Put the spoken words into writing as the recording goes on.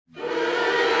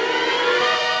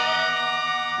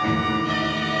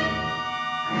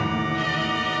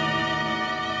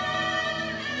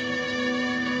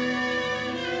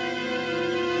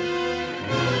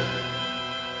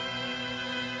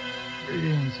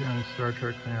young Star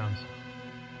Trek fans.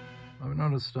 I've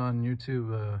noticed on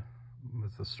YouTube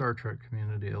with the Star Trek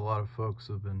community, a lot of folks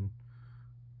have been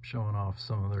showing off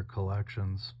some of their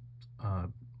collections.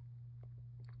 I've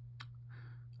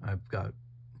got a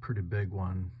pretty big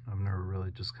one. I've never really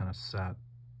just kind of sat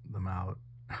them out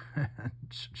and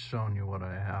shown you what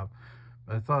I have.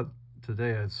 But I thought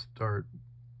today I'd start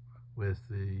with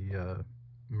the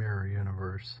Mirror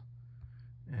Universe.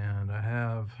 And I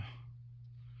have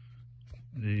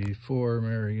the 4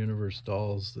 Mirror Universe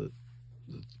dolls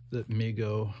that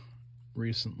Mego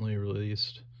recently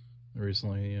released.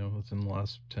 Recently, within the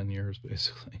last 10 years,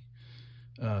 basically.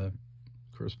 Of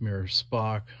course, Mirror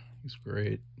Spock, he's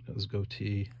great, got his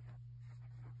goatee.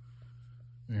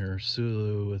 Mirror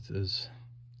Sulu with his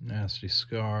nasty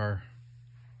scar.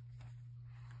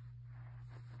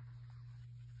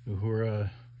 Uhura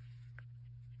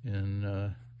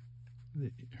in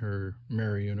her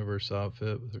Mirror Universe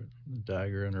outfit with the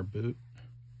dagger in her boot.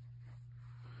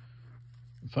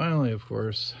 And finally, of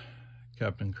course,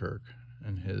 Captain Kirk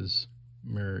and his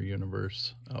Mirror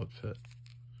Universe outfit.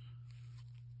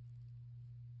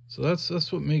 So that's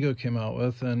what Mego came out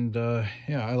with, and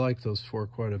yeah, I like those 4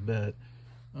 quite a bit.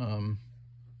 Some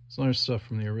other stuff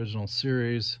from the original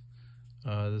series.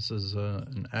 This is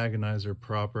an Agonizer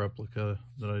prop replica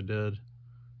that I did.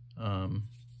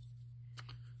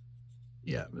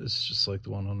 Yeah, it's just like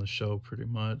the one on the show, pretty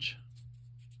much.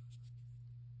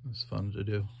 It's fun to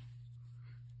do.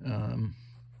 And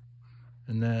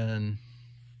then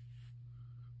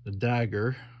the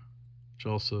dagger, which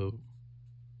also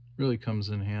really comes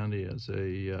in handy as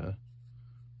a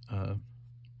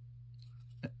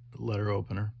letter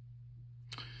opener.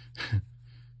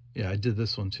 Yeah, I did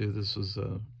this one too. This was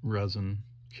a resin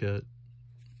kit.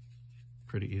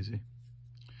 Pretty easy.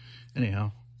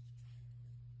 Anyhow,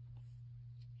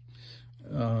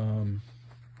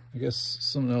 I guess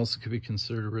something else that could be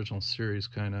considered original series,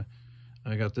 kind of.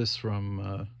 I got this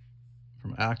from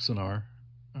Axanar.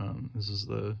 This is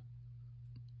the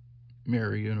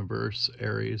Mirror Universe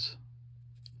Ares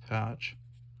patch,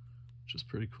 which is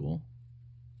pretty cool.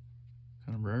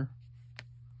 Kind of rare.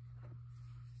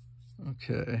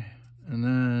 Okay, and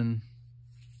then,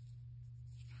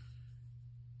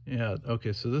 yeah,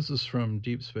 okay, so this is from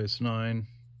Deep Space Nine,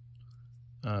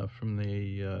 from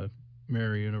the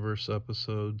Mirror Universe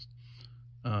episodes.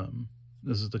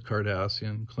 This is the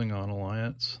Cardassian Klingon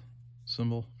Alliance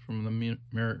symbol from the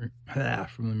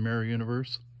Mirror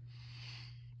Universe.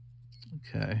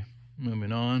 Okay,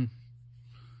 moving on.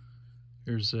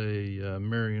 Here's a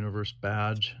Mirror Universe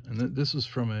badge, and this is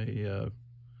from a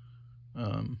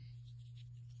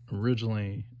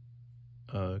originally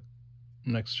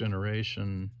Next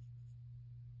Generation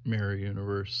Mirror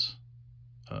Universe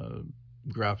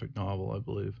graphic novel, I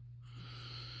believe.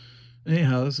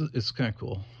 Anyhow, it's kind of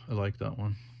cool. I like that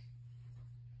one.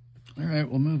 All right,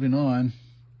 well, moving on.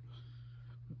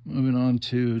 Moving on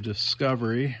to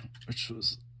Discovery, which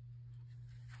was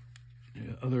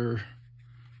the other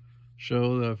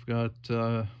show that I've got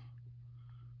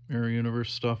Mirror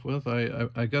Universe stuff with.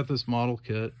 I got this model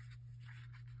kit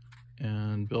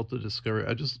and built the Discovery.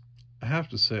 I have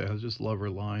to say, I just love her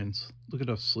lines. Look at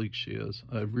how sleek she is.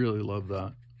 I really love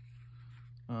that.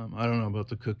 I don't know about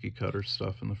the cookie cutter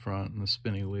stuff in the front and the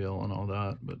spinny wheel and all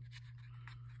that, but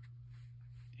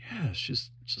yeah,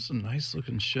 she's just a nice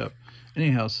looking ship.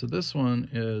 Anyhow, so this one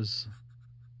is,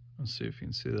 let's see if you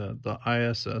can see that, the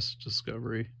ISS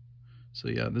Discovery. So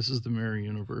yeah, this is the Mirror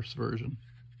Universe version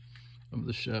of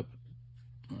the ship.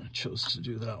 I chose to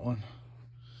do that one.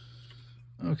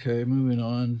 Okay, moving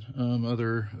on.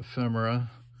 Other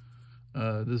ephemera.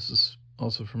 This is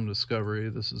also from Discovery.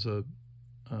 This is a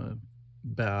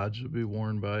badge that will be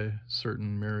worn by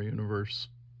certain Mirror Universe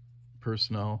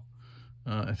personnel.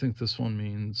 I think this one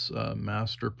means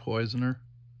Master Poisoner,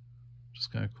 which is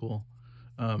kind of cool.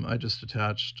 I just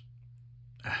attached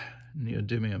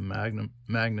neodymium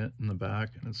magnet in the back,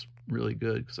 and it's really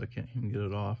good because I can't even get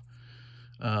it off.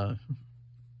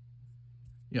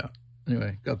 Yeah,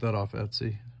 anyway, got that off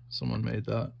Etsy. Someone made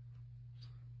that.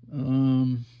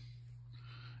 And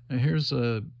here's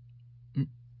a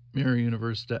Mirror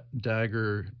Universe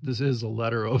dagger. This is a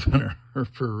letter opener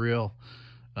for real.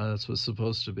 That's what it's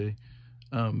supposed to be.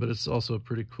 But it's also a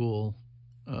pretty cool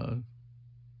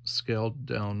scaled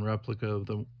down replica of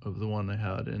the one they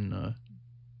had in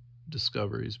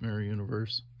Discovery's Mirror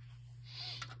Universe.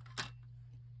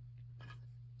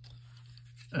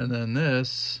 And then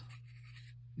this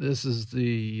is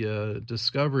the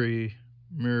Discovery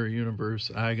Mirror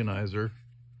Universe Agonizer.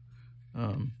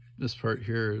 This part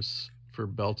here is for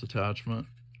belt attachment,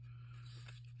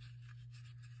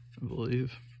 I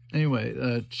believe.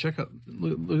 Anyway, check out,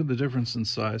 look at the difference in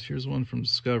size. Here's one from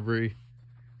Discovery.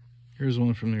 Here's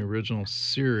one from the original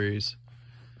series.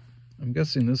 I'm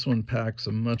guessing this one packs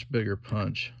a much bigger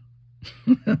punch.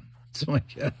 That's my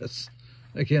guess.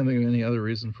 I can't think of any other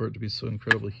reason for it to be so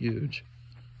incredibly huge.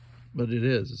 But it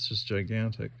is. It's just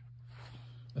gigantic.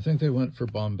 I think they went for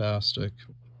bombastic.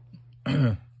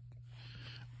 And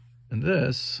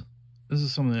this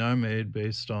is something I made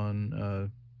based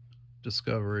on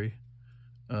Discovery.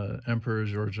 Emperor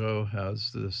Giorgio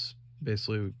has this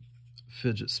basically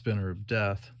fidget spinner of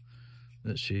death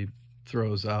that she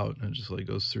throws out, and it just like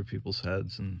goes through people's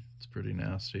heads, and it's pretty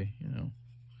nasty, you know.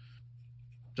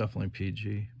 Definitely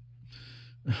PG.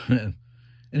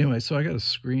 Anyway, so I got a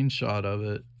screenshot of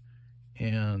it,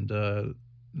 and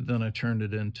then I turned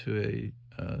it into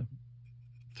a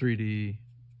 3D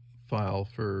file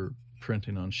for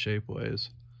printing on Shapeways.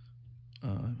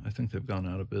 I think they've gone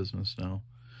out of business now.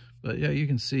 But yeah, you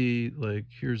can see, like,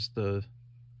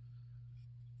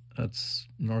 that's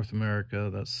North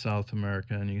America, that's South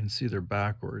America, and you can see they're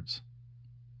backwards.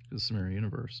 It's the Mirror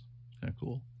Universe. Kind of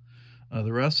cool.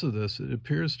 The rest of this, it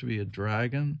appears to be a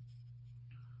dragon,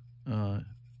 or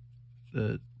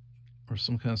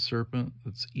some kind of serpent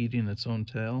that's eating its own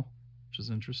tail, which is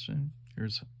interesting.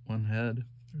 Here's one head,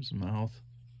 there's a mouth.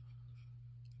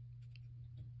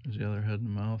 There's the other head and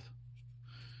mouth.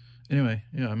 Anyway,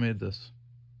 yeah, I made this.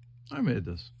 Kind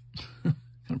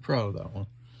of proud of that one.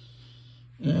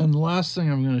 And the last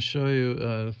thing I'm going to show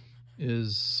you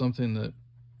is something that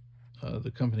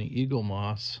the company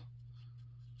Eaglemoss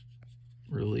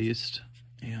released,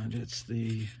 and it's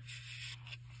the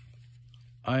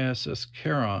ISS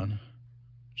Charon,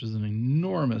 which is an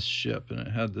enormous ship, and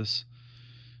it had this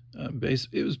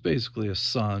it was basically a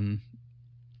sun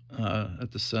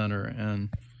at the center, and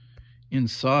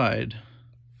inside,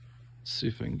 let's see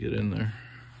if I can get in there.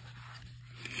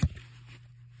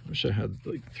 Wish I had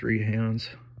like 3 hands.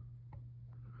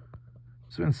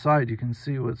 So inside you can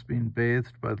see what's being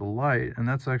bathed by the light, and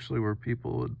that's actually where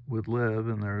people would live,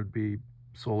 and there would be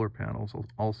solar panels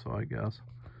also, I guess.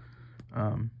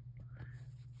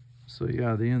 So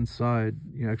yeah, the inside,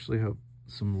 you actually have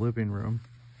some living room.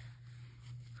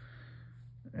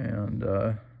 And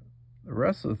the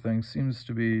rest of the thing seems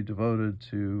to be devoted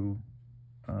to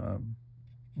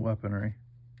weaponry.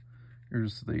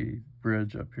 Here's the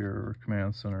bridge up here, or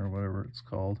command center, or whatever it's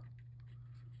called.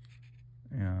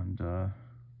 And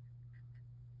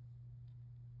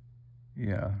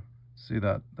yeah, see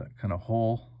that kind of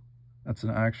hole? That's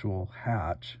an actual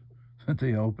hatch that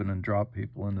they open and drop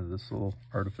people into this little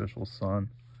artificial sun.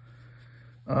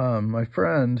 My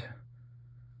friend,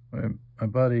 my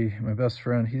buddy, my best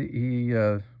friend, he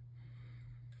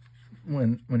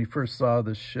when he first saw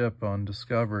this ship on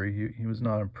Discovery, he was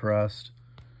not impressed.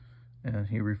 And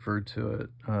he referred to it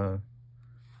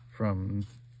from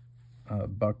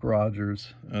Buck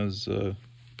Rogers as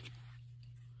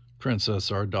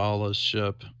Princess Ardala's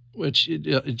ship, which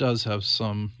it does have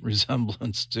some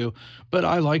resemblance to. But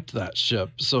I liked that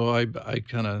ship, so I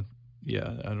kind of,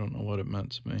 yeah, I don't know what it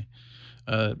meant to me.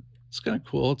 It's kind of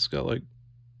cool. It's got, like,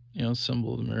 you know,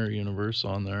 symbol of the Mirror Universe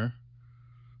on there.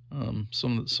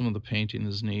 Some of the painting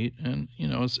is neat, and you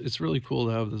know, it's really cool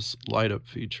to have this light up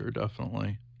feature.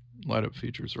 Definitely. Light up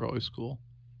features are always cool.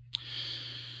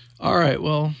 All right,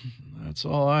 well, that's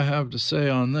all I have to say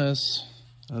on this.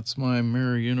 That's my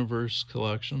Mirror Universe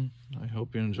collection. I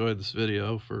hope you enjoyed this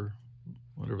video for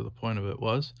whatever the point of it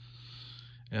was.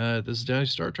 This is Daddy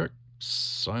Star Trek,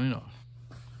 signing off.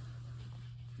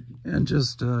 And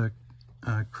just a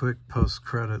quick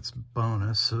post-credits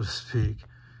bonus, so to speak.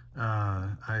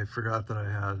 I forgot that I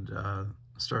had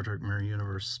Star Trek Mirror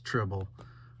Universe Tribble.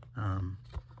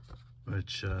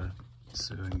 Which, let's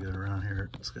see if I can get around here.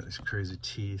 It's got these crazy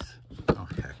teeth. Oh,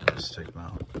 heck, I'll just take them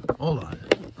out. Hold on.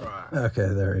 Okay,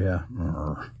 there, yeah.